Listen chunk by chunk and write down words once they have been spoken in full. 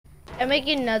I'm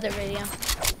making another video.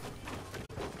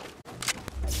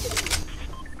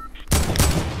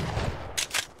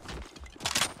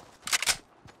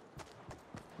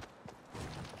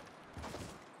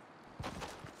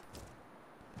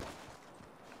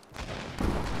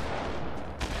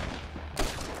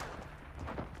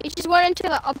 He just went into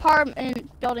the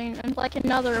apartment building and like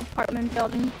another apartment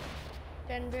building.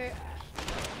 Denver,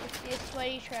 I see a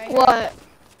sweaty try. What?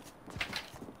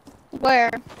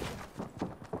 Where?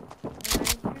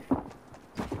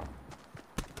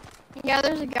 Yeah,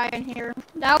 there's a guy in here.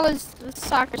 That was the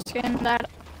soccer skin that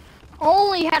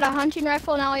only had a hunting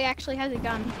rifle. Now he actually has a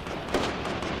gun.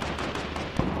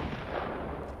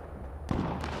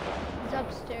 He's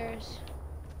upstairs.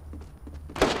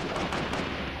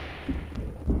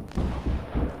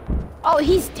 Oh,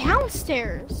 he's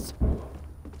downstairs.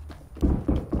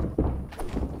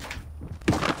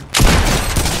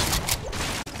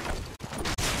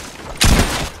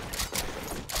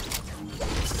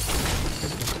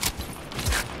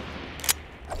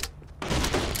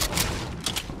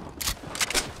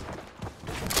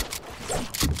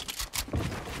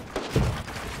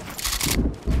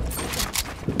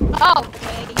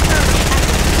 Okay,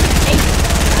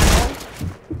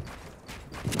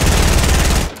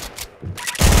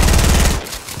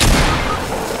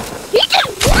 he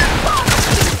just one-bombed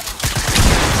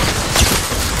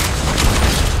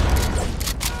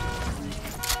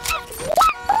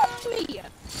me.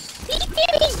 He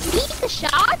didn't beat the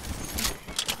shot.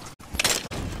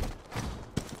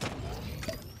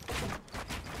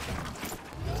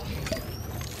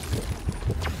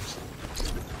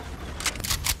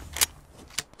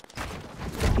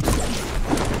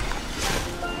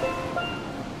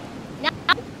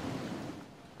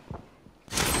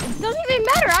 Doesn't even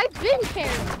matter, I've been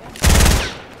carried.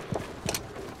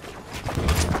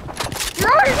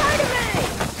 You're already right of me!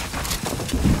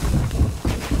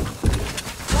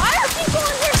 Why are people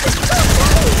in here so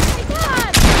funny? Oh my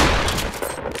god!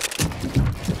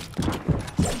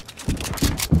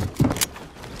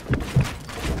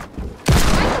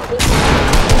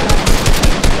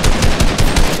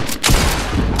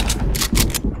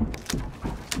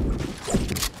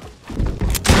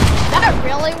 Is that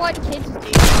really what kids do?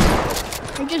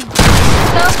 I just do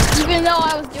stuff, even though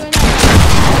I was doing that.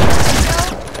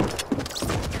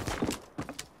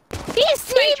 He's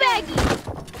teabagging.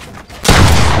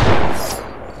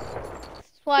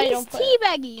 That's why I He's don't play.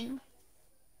 teabagging.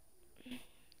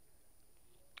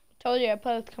 Told you I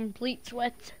play with complete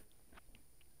sweats.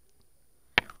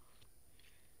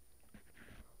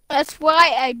 That's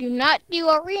why I do not do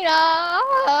arena.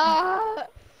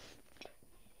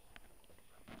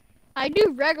 I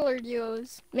do regular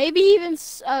duos. Maybe even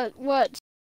what?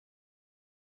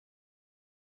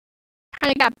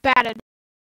 Kind of got batted.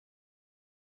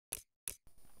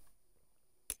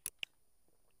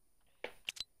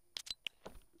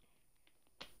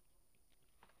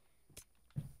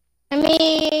 I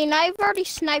mean, I've already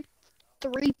sniped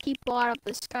 3 people out of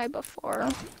the sky before.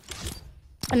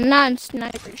 A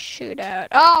non-sniper shootout.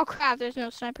 Oh crap! There's no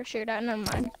sniper shootout. Never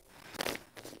mind.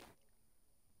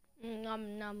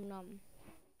 Num num num.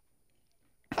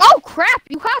 Oh crap!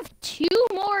 You have 2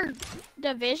 more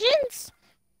divisions?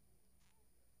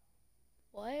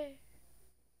 What?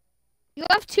 You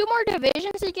have 2 more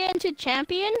divisions to get into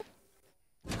champion?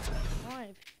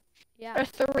 5. Yeah. Or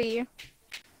 3?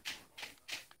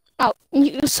 Oh,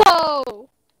 so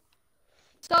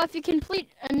if you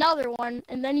complete another one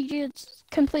and then you just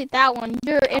complete that one,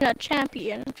 you're in a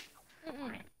champion.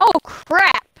 Oh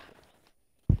crap!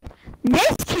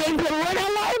 This kid can win a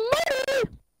lot of money.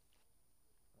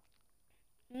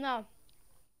 No.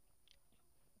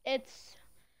 It's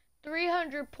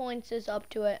 300 points is up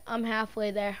to it. I'm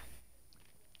halfway there.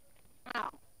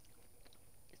 Wow.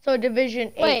 So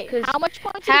division 8. Wait, how much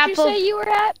points did you say you were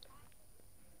at?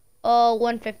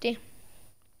 150.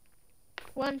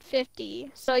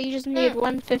 150. So you just need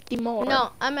 150 more.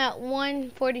 No, I'm at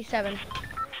 147.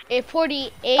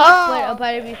 48, Oh. but I'll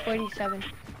probably be 47.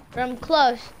 But I'm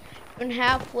close. I'm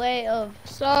halfway of.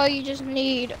 So you just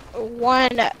need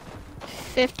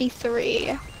 153.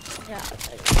 Yeah.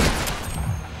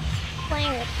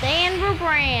 Playing with Denver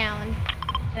Brown.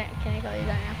 Can I call you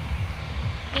that now?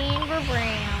 Denver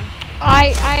Brown.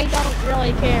 I don't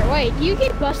really care. Wait, do you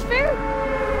get bus fare?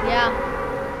 Yeah.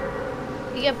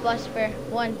 You get bus fare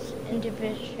once in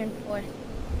Division 4.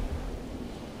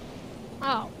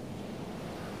 Oh.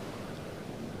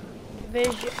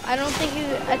 I don't think you.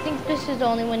 I think this is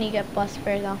only when you get bus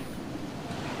fare though.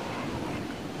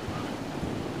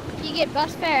 Do you get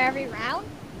bus fare every round?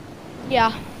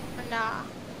 Yeah. Or nah.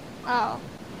 Oh,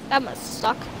 that must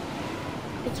suck.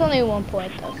 It's only 1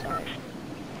 point though, sorry.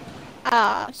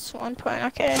 Ah, it's 1 point,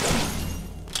 okay.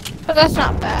 But that's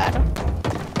not bad.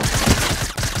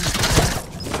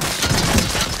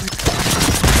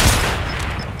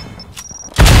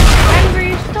 Denver,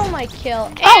 you stole my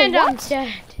kill. Oh, And I'm what?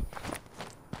 dead.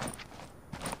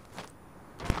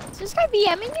 Is this guy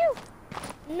BMing you?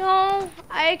 No,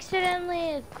 I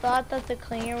accidentally thought that the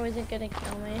clinger wasn't gonna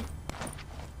kill me.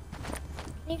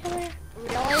 Can you come here?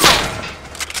 Really?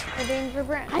 Denver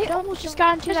Brown. I almost just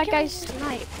got into that guy's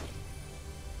snipe.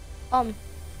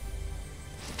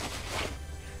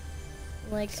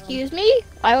 Like, Excuse me?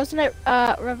 I wasn't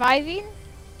reviving?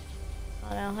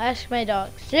 oh no, ask my dog.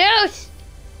 Zeus!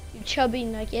 You chubby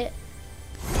nugget.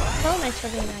 Tell my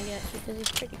chubby nugget because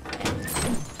he's pretty quiet.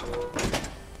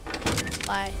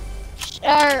 Bye.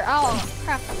 Oh,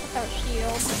 crap, I put that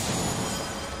shield.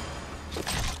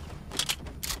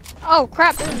 Oh,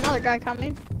 crap, there's another guy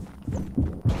coming.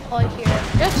 Oh, I hear it.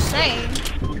 Just saying.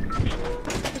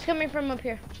 He's coming from up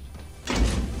here.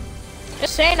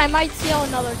 Just saying, I might steal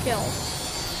another kill.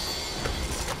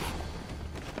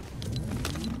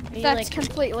 He, That's like,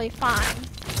 completely fine.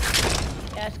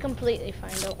 yeah, it's completely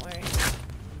fine, don't worry.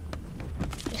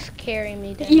 Just carry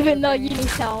me down. Even though you need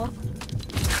help.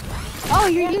 Oh,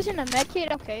 you're using a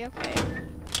medkit? Okay, okay.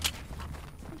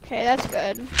 Okay, that's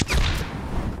good.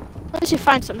 At least you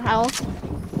find some health.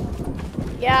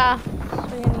 Yeah. So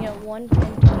we're gonna get 1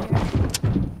 point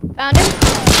here. Found him?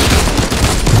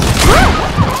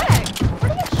 What the heck? Where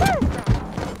did you get shot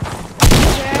from?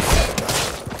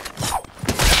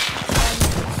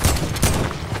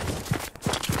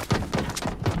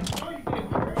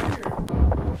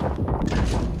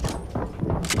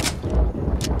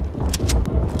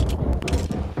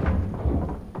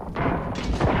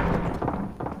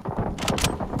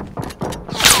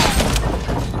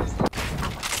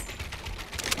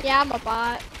 Yeah, I'm a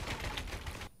bot.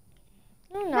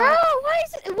 No, Bro, why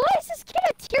is this kid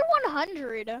at tier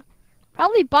 100?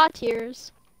 Probably bot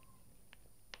tiers.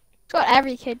 That's what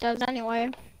every kid does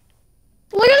anyway.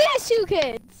 Look at these two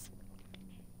kids.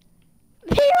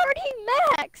 They already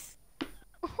max.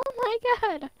 Oh my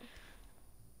god.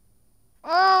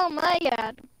 Oh my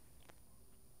god.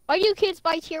 Why do you kids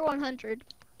buy tier 100?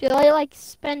 Do they like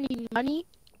spending money?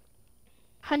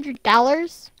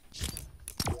 $100?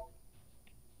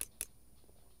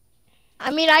 I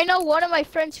mean, I know one of my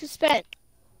friends who spent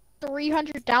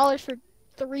 $300 for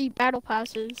 3 battle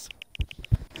passes.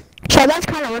 So that's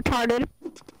kind of retarded.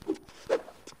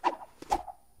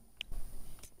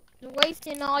 You're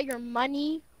wasting all your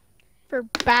money for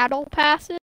battle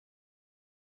passes.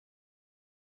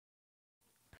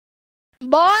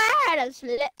 Boy, that's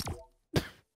lit.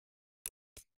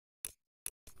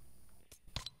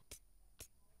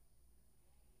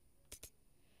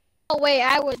 Oh wait,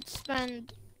 I would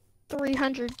spend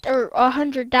 $300 or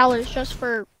 $100 just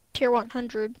for tier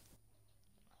 100.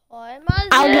 Why am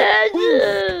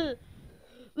I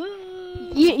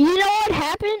You know what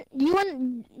happened?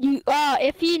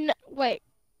 Wait,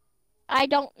 I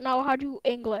don't know how to do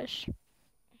English.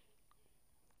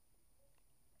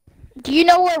 Do you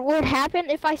know what would happen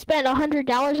if I spent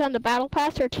 $100 on the battle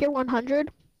pass or tier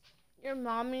 100? Your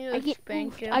mommy would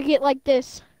spank you. I get like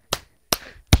this.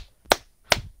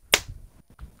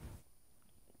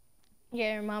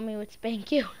 Yeah, your mommy would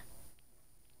spank you.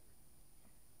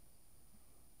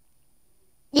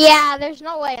 Yeah, there's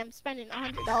no way I'm spending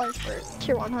 $100 for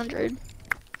tier 100.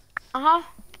 Uh-huh.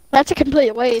 That's a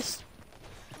complete waste.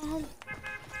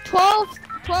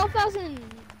 12,000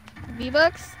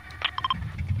 V-Bucks?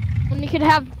 When you could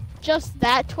have just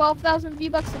that 12,000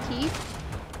 V-Bucks a teeth?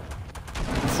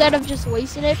 Instead of just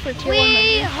wasting it for tier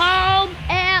 100. home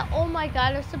and oh my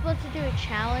god, I was supposed to do a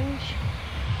challenge.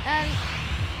 And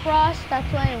Frost,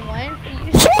 that's why I went. But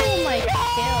you stole my kill.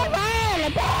 Stole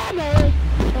my kill.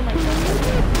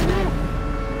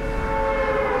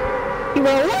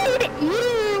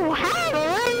 You have a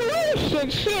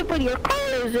relationship with your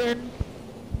cousin.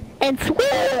 And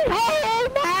sweet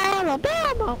home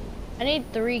Alabama. I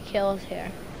need 3 kills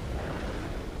here.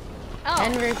 Oh.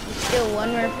 Denver, if you steal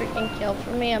 1 more freaking kill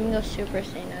from me, I'm gonna go Super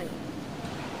Saiyan.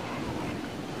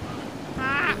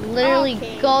 Literally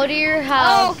Okay. go to your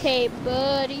house. Okay,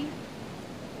 buddy.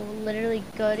 Literally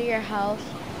go to your house.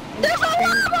 And There's a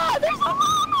llama! There's a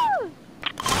llama!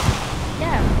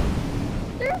 Yeah.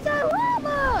 There's a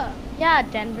llama! Yeah,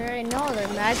 Denver, I know. They're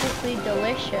magically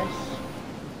delicious.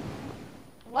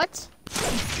 What?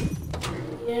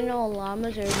 You didn't know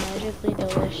llamas are magically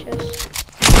delicious?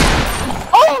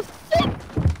 Oh,